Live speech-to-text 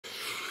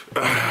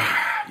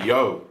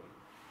Yo,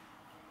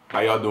 how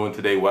y'all doing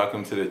today?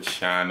 Welcome to the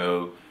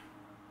channel.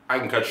 I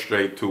can cut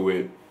straight to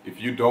it. If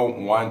you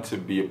don't want to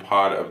be a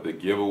part of the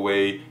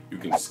giveaway, you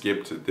can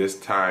skip to this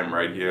time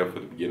right here for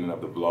the beginning of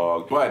the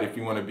vlog. But if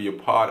you want to be a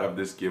part of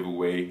this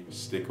giveaway,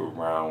 stick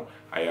around.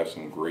 I have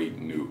some great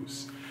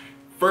news.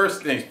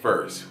 First things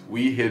first,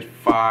 we hit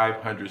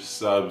 500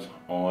 subs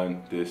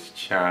on this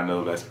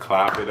channel. Let's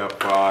clap it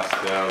up for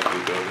ourselves.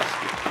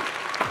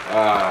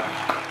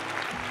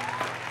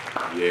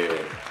 Yeah,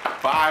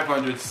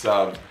 500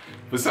 subs.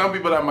 For some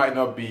people that might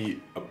not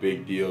be a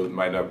big deal, it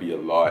might not be a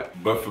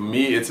lot. But for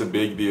me, it's a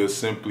big deal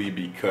simply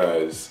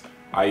because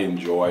I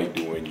enjoy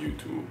doing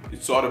YouTube.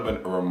 It's sort of a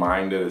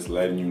reminder that's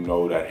letting you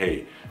know that,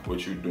 hey,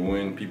 what you're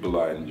doing, people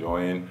are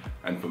enjoying.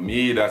 And for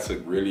me, that's a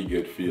really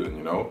good feeling,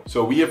 you know?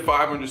 So we have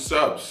 500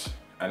 subs.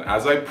 And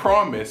as I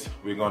promised,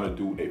 we're gonna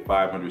do a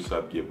 500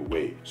 sub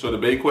giveaway. So the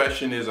big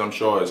question is, I'm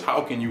sure, is how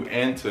can you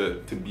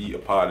enter to be a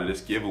part of this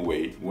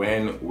giveaway?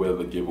 When will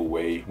the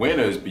giveaway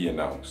winners be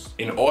announced?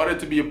 In order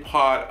to be a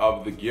part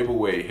of the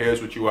giveaway,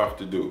 here's what you have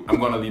to do.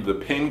 I'm gonna leave the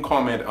pinned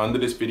comment under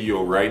this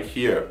video right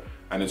here,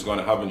 and it's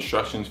gonna have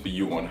instructions for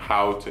you on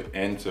how to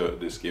enter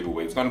this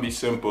giveaway. It's gonna be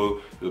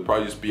simple. It'll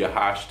probably just be a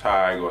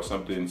hashtag or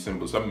something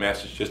simple, some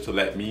message just to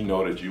let me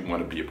know that you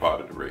wanna be a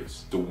part of the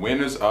race. The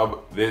winners of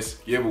this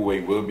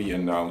giveaway will be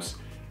announced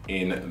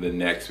in the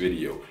next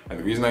video. And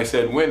the reason I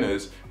said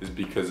winners is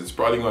because it's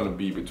probably gonna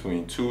be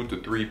between 2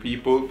 to 3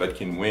 people that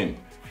can win.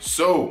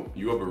 So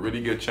you have a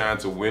really good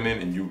chance of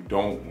winning and you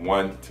don't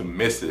want to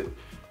miss it.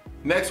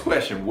 Next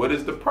question, what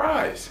is the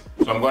prize?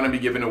 So I'm gonna be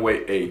giving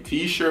away a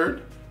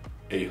t-shirt,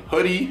 a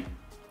hoodie,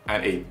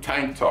 and a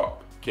tank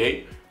top,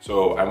 okay?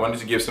 So I wanted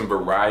to give some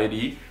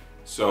variety.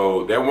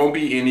 So there won't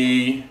be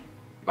any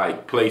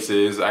like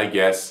places, I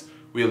guess.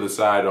 We'll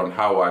decide on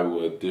how I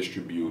will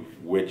distribute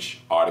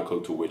which article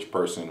to which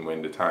person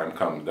when the time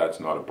comes. That's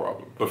not a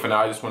problem. But for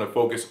now, I just want to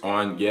focus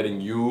on getting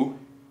you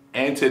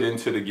entered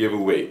into the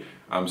giveaway.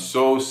 I'm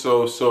so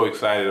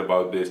excited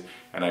about this,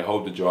 and I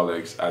hope that y'all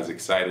are as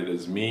excited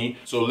as me.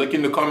 So look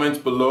in the comments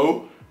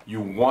below. You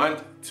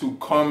want to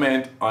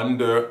comment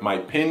under my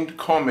pinned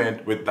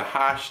comment with the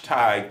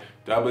hashtag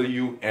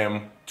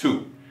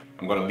WM2.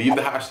 I'm gonna leave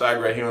the hashtag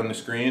right here on the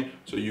screen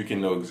so you can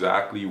know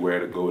exactly where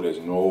to go. There's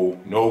no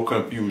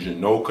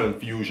confusion,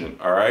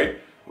 all right?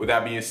 With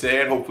that being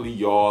said, hopefully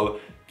y'all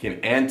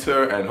can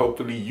enter and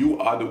hopefully you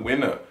are the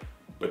winner.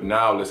 But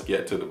now let's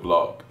get to the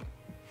vlog.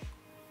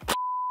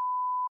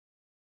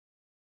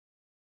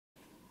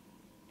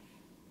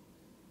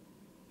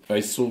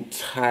 I'm so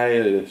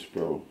tired of this,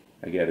 bro.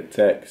 I got a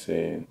text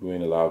saying we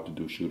ain't allowed to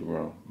do shoot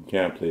around. We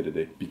can't play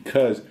today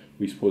because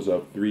we supposed to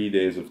have 3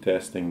 days of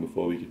testing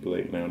before we could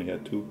play, and I only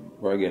had 2.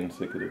 We're getting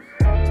sick of this.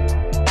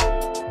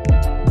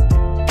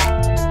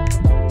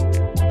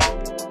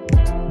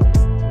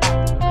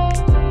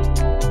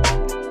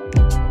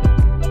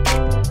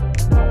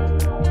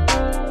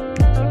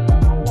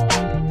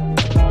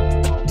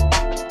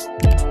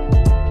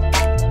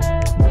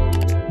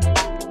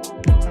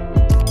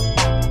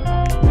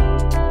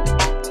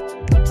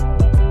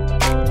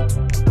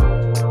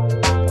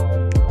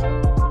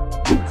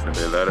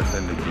 Let us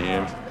in the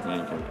game. Me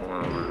and Kim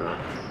going over there.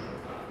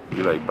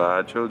 We like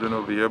bad children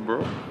over here,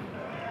 bro.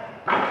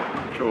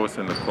 Show us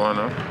in the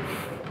corner.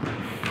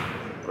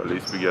 But at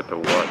least we get to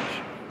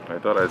watch. I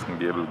thought I was gonna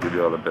be able to give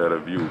you all a better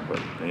view, but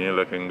it ain't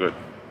looking good.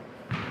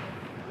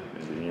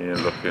 It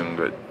ain't looking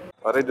good.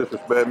 Why they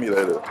disrespect me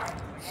like that?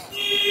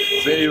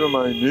 This ain't even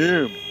my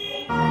name.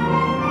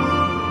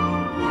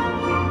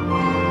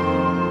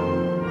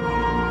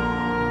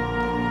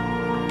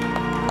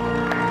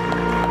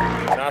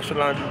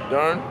 National anthem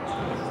done.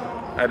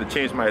 I had to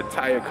change my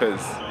attire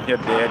because it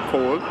get dead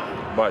cold,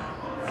 but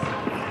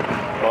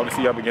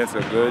obviously up against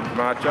a good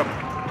matchup,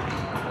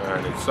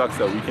 and it sucks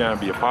that we can't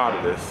be a part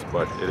of this,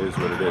 but it is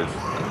what it is.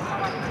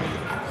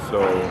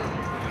 So,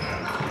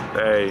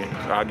 hey,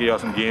 I'll give y'all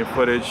some game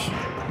footage.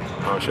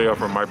 I'll show y'all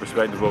from my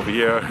perspective over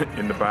here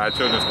in the bad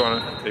children's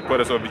corner. They put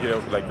us over here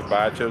like the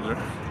bad children,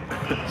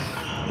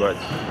 but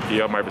give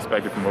y'all my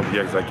perspective from over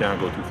here because I can't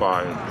go too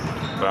far in.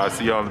 But I'll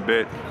see y'all in a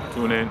bit.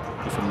 Tune in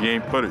for some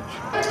game footage.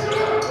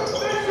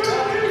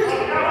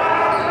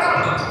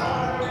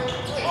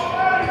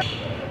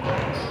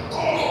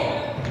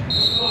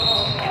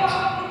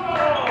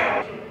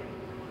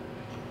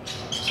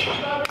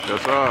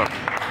 Yes, sir.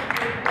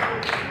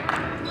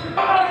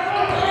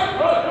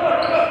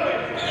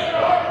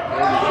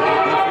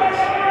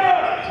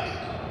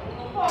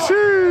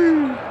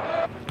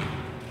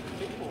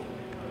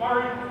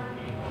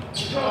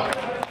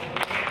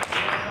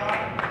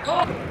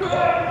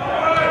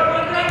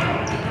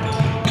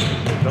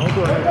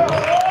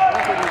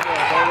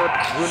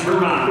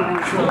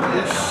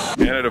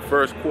 End of the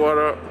first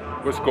quarter,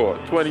 we scored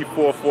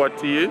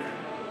 24-14.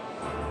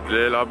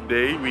 Little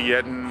update, we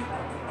getting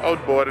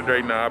outboarded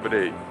right now, but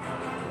hey,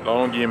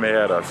 long game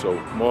ahead of us, so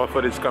more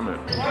footage coming.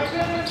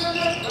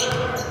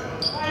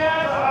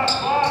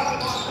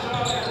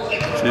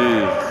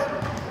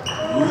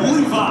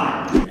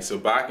 Jeez. So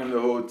back in the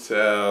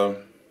hotel,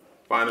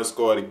 final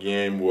score of the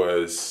game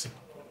was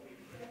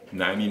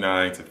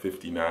 99 to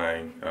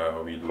 59.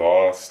 We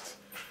lost.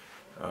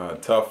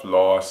 Tough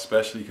loss,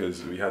 especially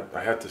because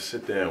I had to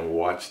sit there and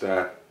watch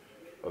that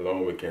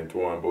along with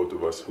Kentuan, both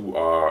of us who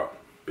are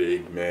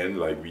big men.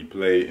 Like, we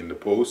play in the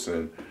post,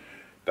 and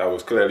that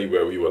was clearly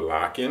where we were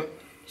lacking.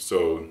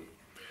 So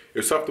it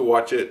was tough to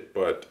watch it,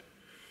 but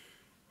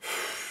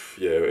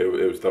yeah,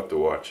 it was tough to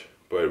watch.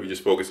 But we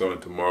just focused on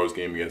tomorrow's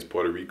game against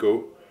Puerto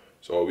Rico.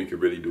 That's all we could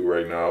really do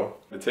right now.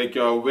 To take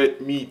y'all with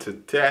me to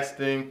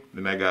testing,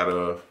 then I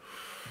gotta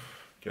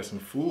get some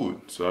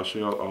food. So I'll show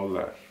y'all all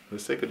that.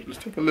 Let's take a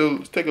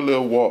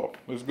little walk.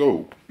 Let's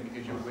go.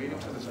 Because you're waiting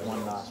for this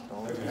one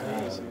nostril.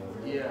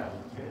 Yeah,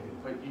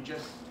 but you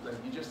just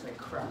like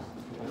crap.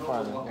 A little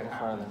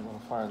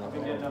farther.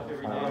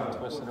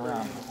 Twist it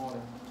around.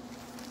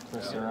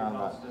 Twist it around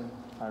about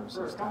 5 or 6 times.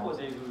 For a couple of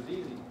days it was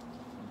easy.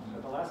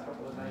 But the last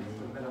couple of nights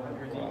it's been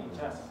 180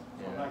 tests.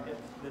 So I'm not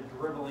getting the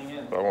dribbling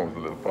in. That one was a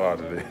little far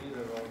today.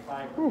 Either like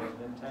 5 from there,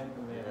 then 10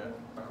 from there.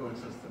 A code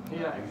system.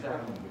 Yeah,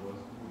 exactly.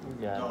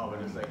 Yeah. No,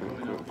 but it's like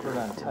Put it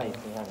on tight.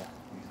 They have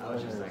I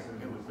was just like, it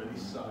would really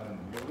suck.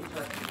 Yeah, we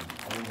tested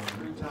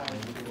 3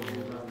 times before we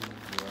were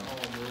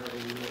home wherever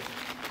we lived.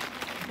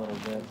 a little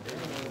bit.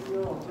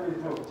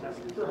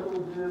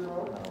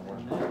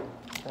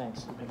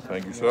 Thanks.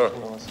 Thank you, sir.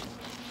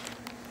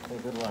 Hey,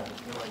 good luck.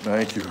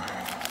 Thank you.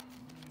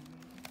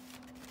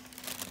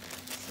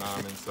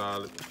 Salmon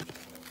salad.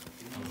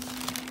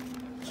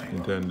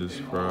 Chicken tenders,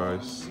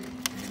 fries.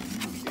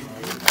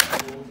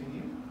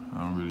 I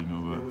don't really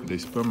know, but they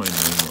spell my name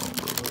wrong,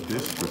 bro.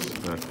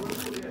 Disrespectful.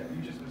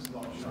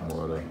 Some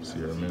water,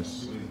 Sierra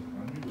Mist.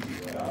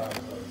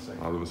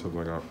 All of us have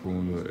like our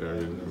own little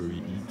area where we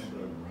eat.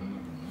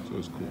 So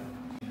it's cool.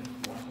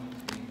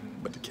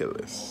 But to kill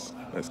this,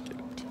 let's get it.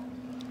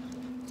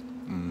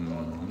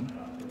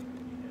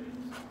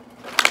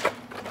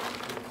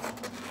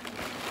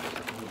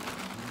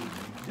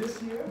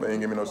 They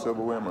ain't give me no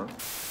silverware, man.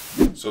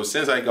 So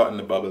since I got in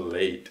the bubble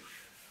late,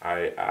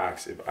 I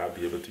asked if I'd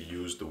be able to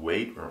use the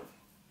weight room.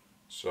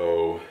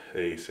 So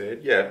they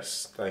said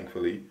yes,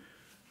 thankfully.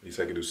 At least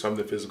I could do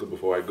something physical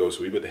before I go.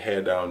 So we put the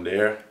hair down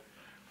there,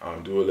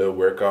 do a little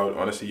workout.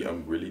 Honestly,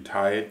 I'm really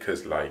tired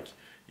because, like,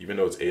 even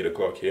though it's 8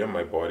 o'clock here,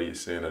 my body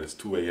is saying that it's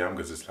 2 a.m.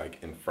 because it's like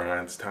in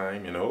France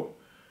time, you know.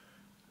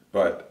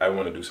 But I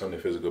want to do something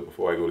physical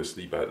before I go to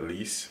sleep at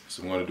least.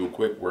 So I'm going to do a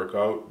quick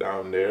workout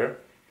down there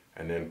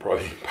and then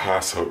probably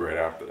pass out right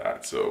after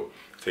that. So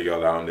take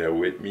y'all down there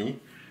with me.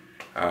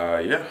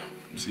 Yeah,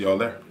 see y'all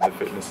there. The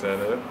fitness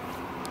center.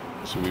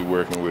 So we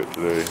working with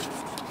today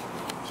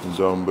some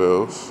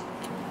dumbbells.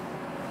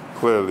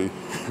 Clearly.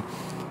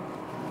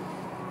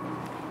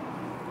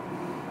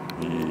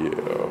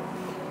 Yeah,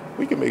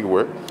 we can make it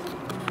work.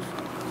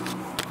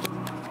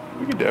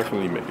 We can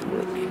definitely make it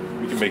work.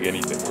 We can make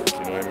anything work, you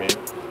know what I mean?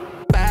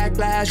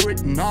 Backlash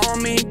written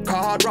on me,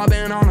 card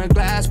rubbing on a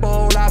glass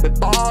bowl. I've been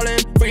ballin',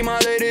 free my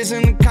ladies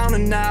in the counter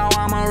now.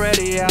 I'm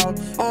already out,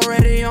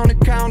 already on the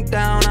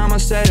countdown. I'ma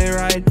set it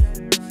right.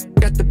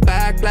 Got the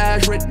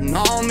backlash written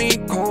on me,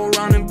 cold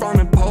running from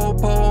the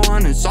po-po,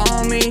 and it's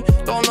on me.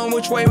 Don't know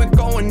which way we're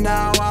going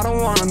now, I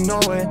don't wanna know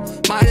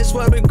it. Might as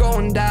well be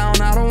going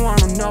down, I don't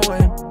wanna know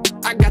it.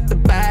 I got the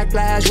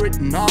backlash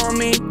written on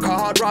me,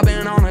 card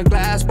rubbing on a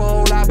glass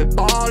bowl. I've been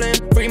ballin',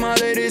 free my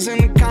ladies in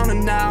the counter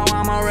now.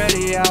 I'm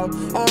already out,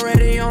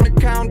 already on the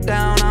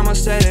countdown. I'ma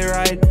set it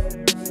right.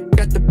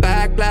 Got the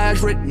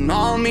backlash written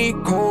on me,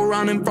 cold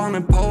running from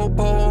the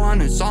po-po,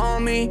 and it's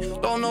on me.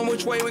 Don't know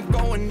which way we're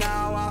going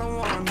now, I don't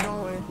wanna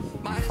know it.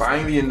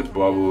 Finally in the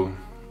bubble,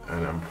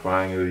 and I'm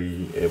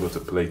finally able to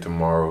play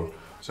tomorrow.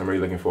 So I'm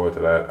really looking forward to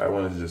that. I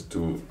wanted to just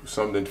do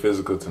something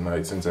physical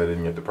tonight since I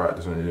didn't get to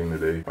practice anything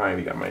today.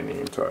 Finally got my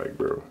name tag,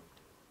 bro.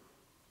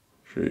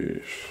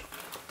 Sheesh.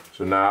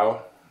 So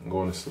now I'm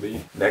going to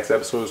sleep. Next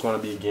episode is going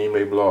to be a game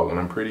day vlog, and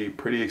I'm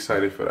pretty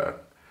excited for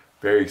that.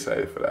 Very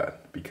excited for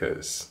that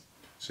because,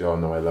 so y'all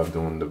know I love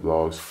doing the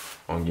vlogs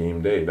on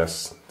game day.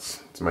 It's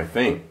my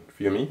thing.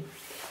 Feel me?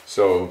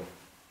 So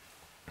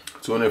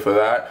tune in for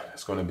that.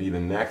 It's going to be the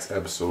next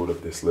episode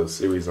of this little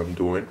series I'm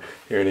doing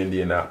here in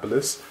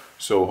Indianapolis.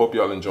 So hope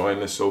y'all enjoying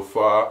this so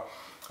far.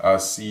 I'll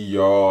see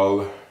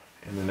y'all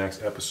in the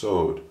next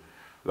episode.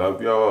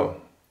 Love y'all.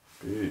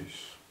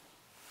 Peace.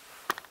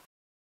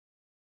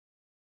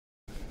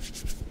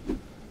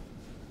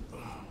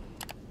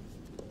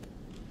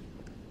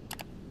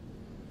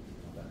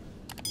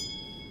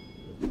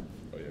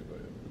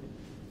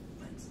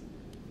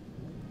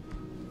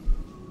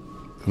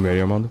 You ready,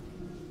 Armando?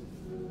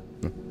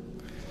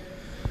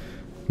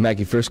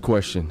 Mackie, first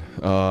question.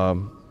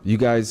 You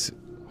guys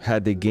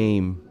had the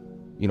game,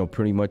 you know,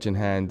 pretty much in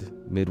hand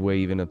midway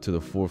even up to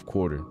the fourth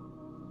quarter.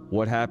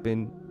 What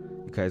happened?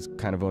 You guys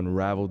kind of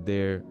unraveled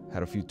there,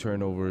 had a few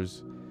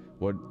turnovers.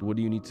 What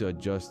do you need to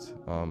adjust,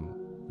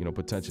 you know,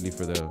 potentially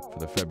for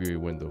the February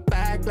window?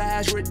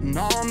 Backlash written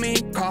on me,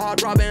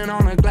 card rubbing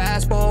on a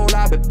glass bowl.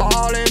 I've been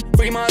ballin',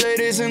 free my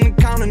ladies in the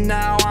counter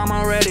now. I'm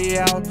already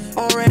out,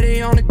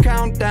 already on the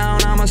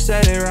countdown. I'ma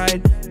set it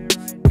right.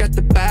 Got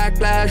the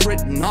backlash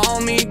written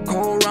on me,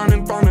 cold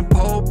running from the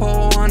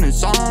po-po, and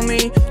it's on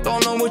me.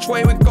 Don't know which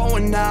way we're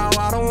going now,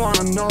 I don't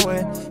wanna know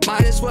it.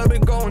 Might as well be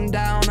going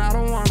down.